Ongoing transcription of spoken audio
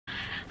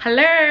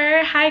Hello,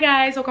 hi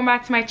guys, welcome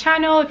back to my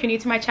channel. If you're new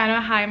to my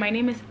channel, hi, my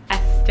name is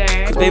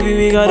Esther. Baby,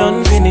 we got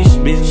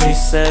unfinished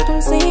business said.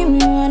 Come see me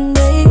one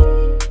day.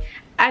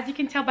 As you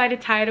can tell by the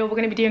title, we're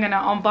going to be doing an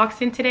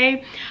unboxing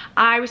today.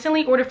 I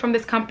recently ordered from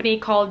this company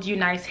called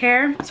Unice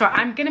hair. So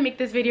I'm going to make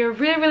this video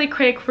really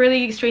quick,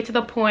 really straight to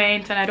the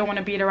point, and I don't want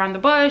to beat around the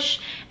bush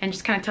and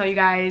just kind of tell you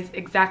guys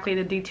exactly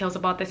the details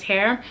about this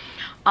hair.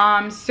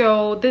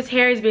 So this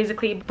hair is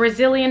basically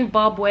Brazilian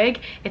bob wig.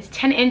 It's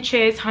 10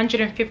 inches,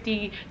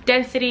 150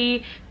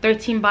 density,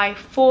 13 by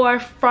 4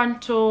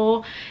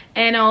 frontal,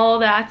 and all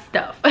that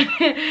stuff.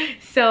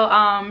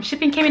 So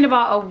shipping came in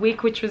about a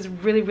week, which was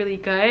really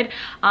good.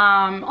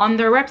 On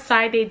their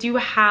website, they do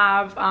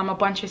have a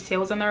bunch of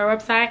sales on their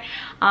website.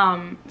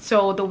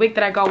 So the wig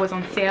that I got was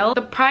on sale.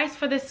 The price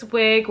for this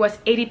wig was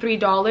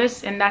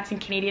 $83, and that's in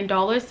Canadian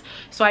dollars.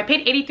 So I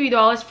paid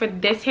 $83 for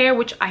this hair,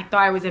 which I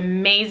thought was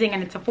amazing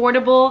and it's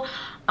affordable.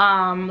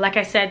 Like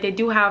I said, they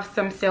do have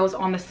some sales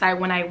on the site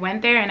when I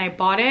went there and I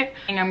bought it,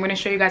 and I'm going to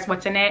show you guys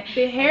what's in it.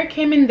 The hair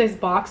came in this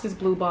box, this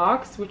blue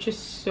box, which is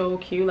so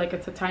cute. Like,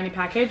 it's a tiny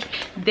package.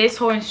 This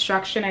whole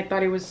instruction, I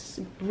thought it was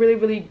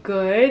really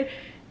good,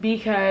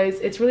 because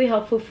it's really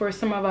helpful for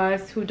some of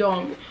us who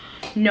don't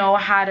know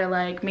how to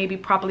like maybe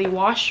properly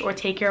wash or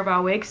take care of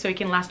our wigs so it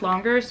can last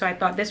longer. So I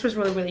thought this was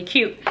really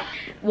cute.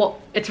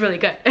 Well, it's really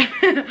good.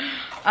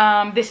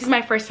 This is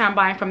my first time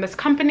buying from this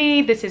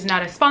company. This is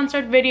not a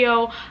sponsored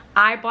video.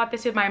 I bought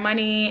this with my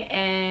money,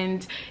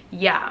 and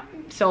yeah,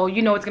 so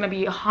you know it's gonna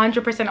be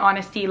 100%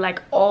 honesty,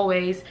 like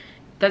always.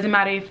 Doesn't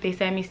matter if they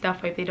send me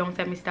stuff or if they don't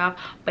send me stuff,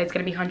 but it's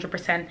gonna be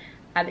 100%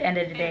 at the end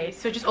of the day.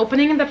 So just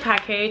opening the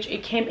package,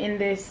 it came in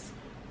this,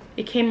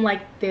 it came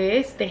like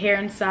this, the hair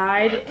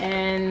inside,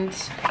 and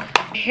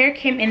the hair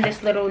came in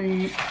this little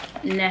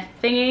net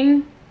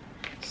thingy.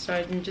 So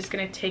I'm just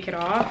gonna take it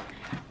off.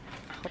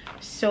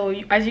 So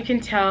as you can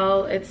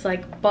tell, it's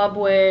like bob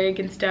wig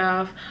and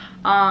stuff.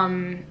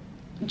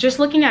 Just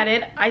looking at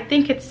it, I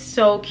think it's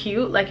so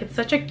cute. Like, it's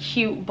such a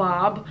cute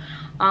bob.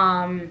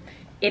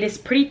 It is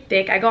pretty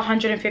thick. I got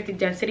 150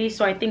 density,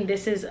 so I think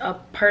this is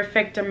a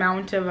perfect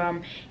amount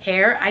of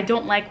hair. I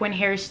don't like when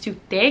hair is too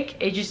thick.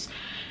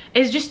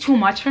 It's just too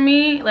much for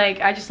me. Like,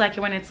 I just like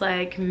it when it's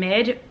like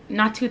mid,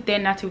 not too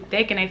thin, not too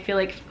thick, and I feel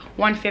like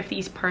 150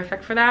 is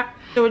perfect for that.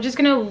 So we're just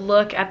gonna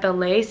look at the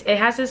lace. It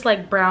has this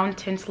like brown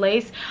tint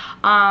lace.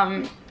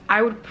 I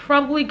would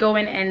probably go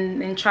in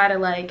and try to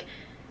like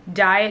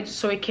dye it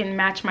so it can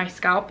match my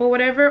scalp or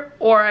whatever,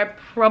 or I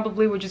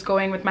probably would just go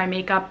in with my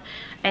makeup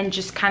and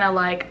just kind of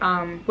like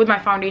with my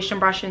foundation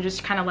brush and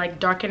just kind of like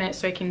darken it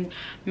so it can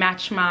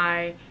match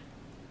my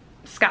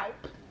scalp.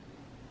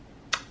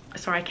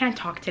 Sorry, I can't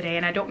talk today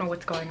and I don't know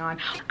what's going on.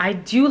 I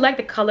do like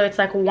the color. It's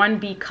like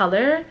 1B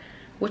color,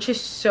 which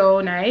is so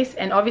nice.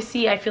 And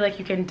obviously I feel like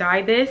you can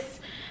dye this.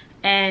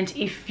 And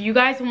if you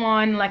guys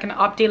want like an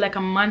update, like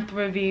a month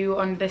review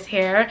on this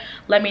hair,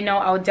 let me know.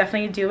 I'll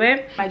definitely do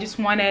it. I just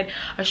wanted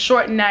a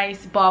short,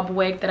 nice bob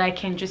wig that I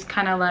can just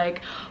kind of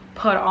like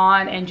put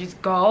on and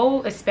just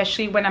go,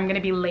 especially when I'm gonna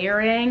be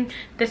layering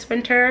this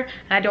winter,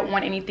 and I don't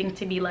want anything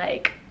to be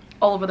like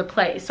all over the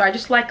place. So I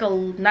just like a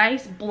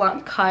nice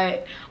blunt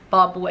cut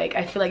bob wig.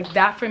 I feel like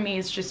that for me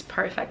is just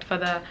perfect for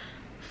the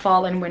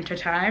fall and winter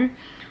time.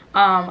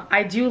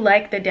 I do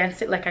like the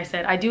density, like I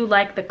said, I do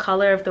like the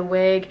color of the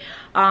wig.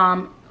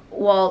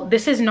 Well,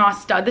 this is not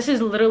stuck, this is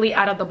literally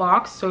out of the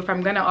box. So if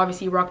I'm gonna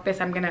obviously rock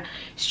this, I'm gonna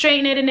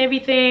straighten it and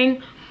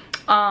everything.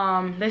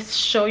 Let's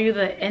show you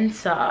the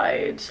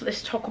inside.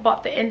 Let's talk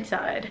about the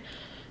inside.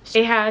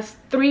 It has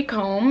 3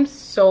 combs,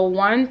 so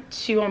 1,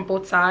 2 on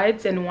both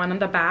sides and 1 on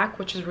the back,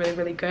 which is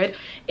really good.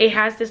 It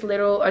has this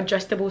little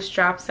adjustable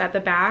straps at the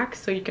back,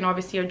 so you can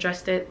obviously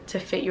adjust it to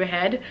fit your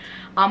head,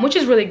 which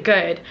is really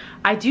good.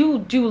 I do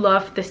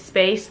love the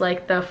space,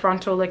 like the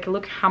frontal, like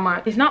look how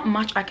much, there's not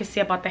much I can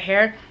say about the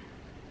hair.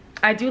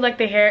 I do like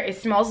the hair. It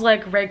smells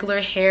like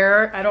regular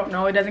hair. I don't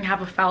know, it doesn't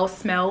have a foul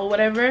smell or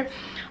whatever.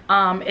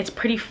 It's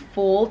pretty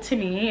full to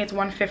me. It's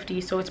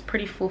 150, so it's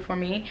pretty full for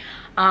me.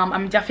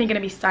 I'm definitely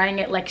gonna be styling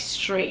it like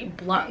straight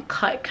blunt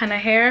cut kind of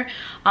hair.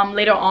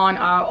 Later on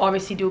I'll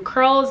obviously do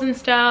curls and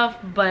stuff,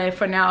 but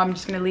for now I'm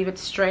just gonna leave it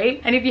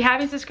straight. And if you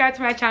haven't subscribed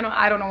to my channel,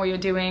 I don't know what you're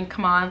doing.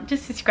 Come on,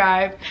 just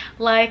subscribe,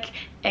 like,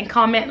 and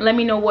comment. Let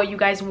me know what you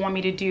guys want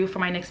me to do for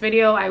my next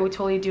video. I would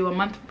totally do a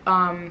month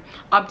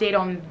update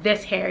on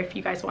this hair if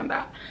you guys want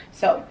that.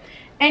 So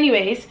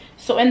anyways,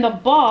 so in the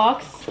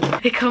box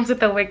it comes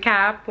with a wig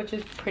cap, which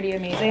is pretty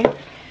amazing.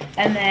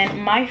 And then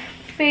my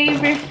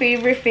favorite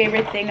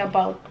thing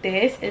about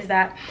this is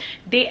that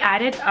they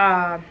added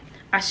a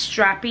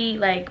strappy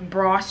like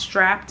bra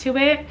strap to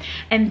it.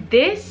 And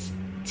this,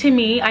 to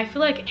me, I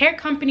feel like hair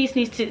companies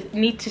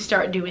need to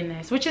start doing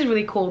this, which is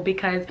really cool,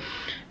 because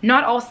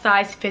not all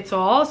size fits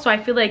all. So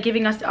I feel like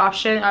giving us the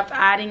option of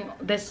adding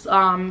this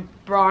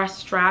bra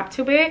strap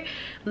to it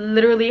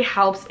literally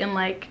helps in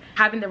like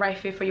having the right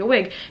fit for your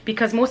wig,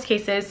 because most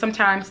cases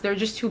sometimes they're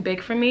just too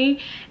big for me,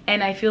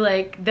 and I feel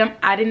like them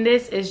adding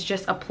this is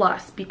just a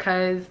plus,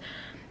 because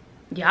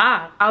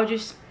yeah, I'll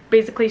just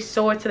basically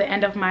sew it to the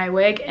end of my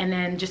wig and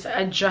then just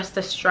adjust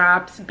the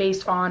straps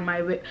based on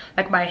my wig,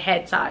 like my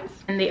head size.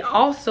 And they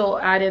also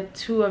added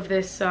 2 of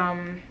this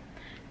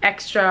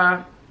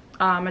extra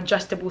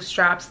adjustable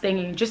straps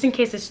thingy, just in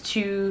case it's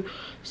too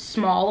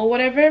small or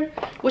whatever,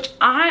 which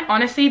I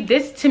honestly,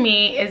 this to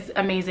me is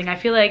amazing. I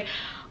feel like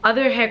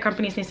other hair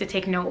companies need to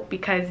take note,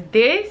 because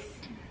this,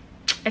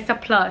 it's a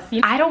plus.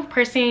 I don't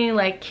personally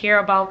like care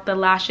about the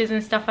lashes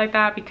and stuff like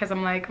that, because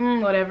I'm like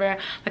whatever,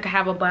 like I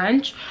have a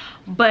bunch.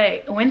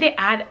 But when they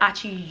add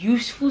actually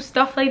useful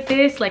stuff like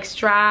this, like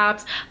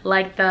straps,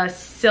 like the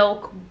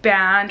silk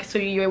band so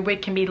your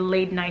wig can be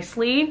laid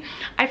nicely,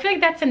 I feel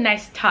like that's a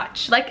nice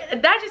touch.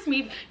 Like, that just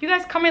me. You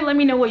guys comment, let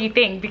me know what you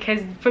think,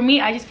 because for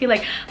me, I just feel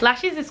like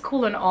lashes is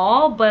cool and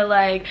all, but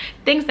like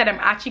things that I'm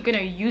actually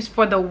gonna use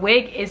for the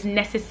wig is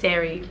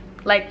necessary.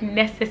 Like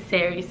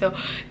necessary. So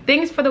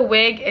things for the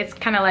wig, it's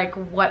kind of like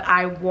what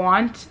I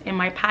want in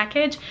my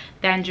package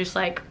than just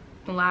like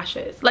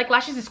lashes. Like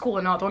lashes is cool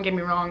and all, don't get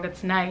me wrong,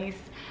 that's nice,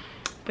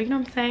 but you know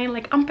what I'm saying,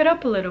 like ump it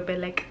up a little bit,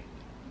 like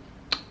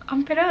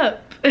ump it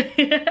up.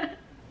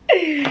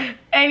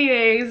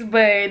 Anyways,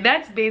 but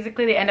that's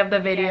basically the end of the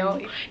video.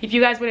 If you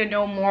guys want to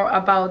know more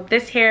about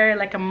this hair,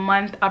 like a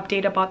month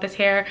update about this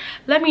hair,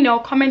 let me know,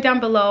 comment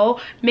down below.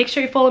 Make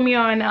sure you follow me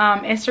on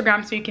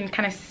Instagram so you can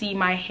kind of see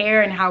my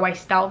hair and how I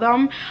style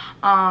them.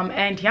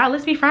 And yeah,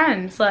 let's be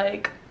friends.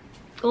 Like,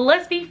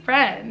 let's be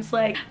friends.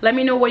 Like, let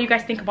me know what you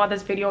guys think about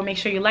this video. Make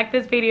sure you like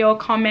this video,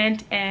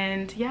 comment,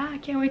 and yeah, I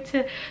can't wait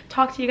to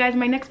talk to you guys in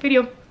my next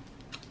video.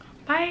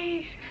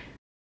 Bye.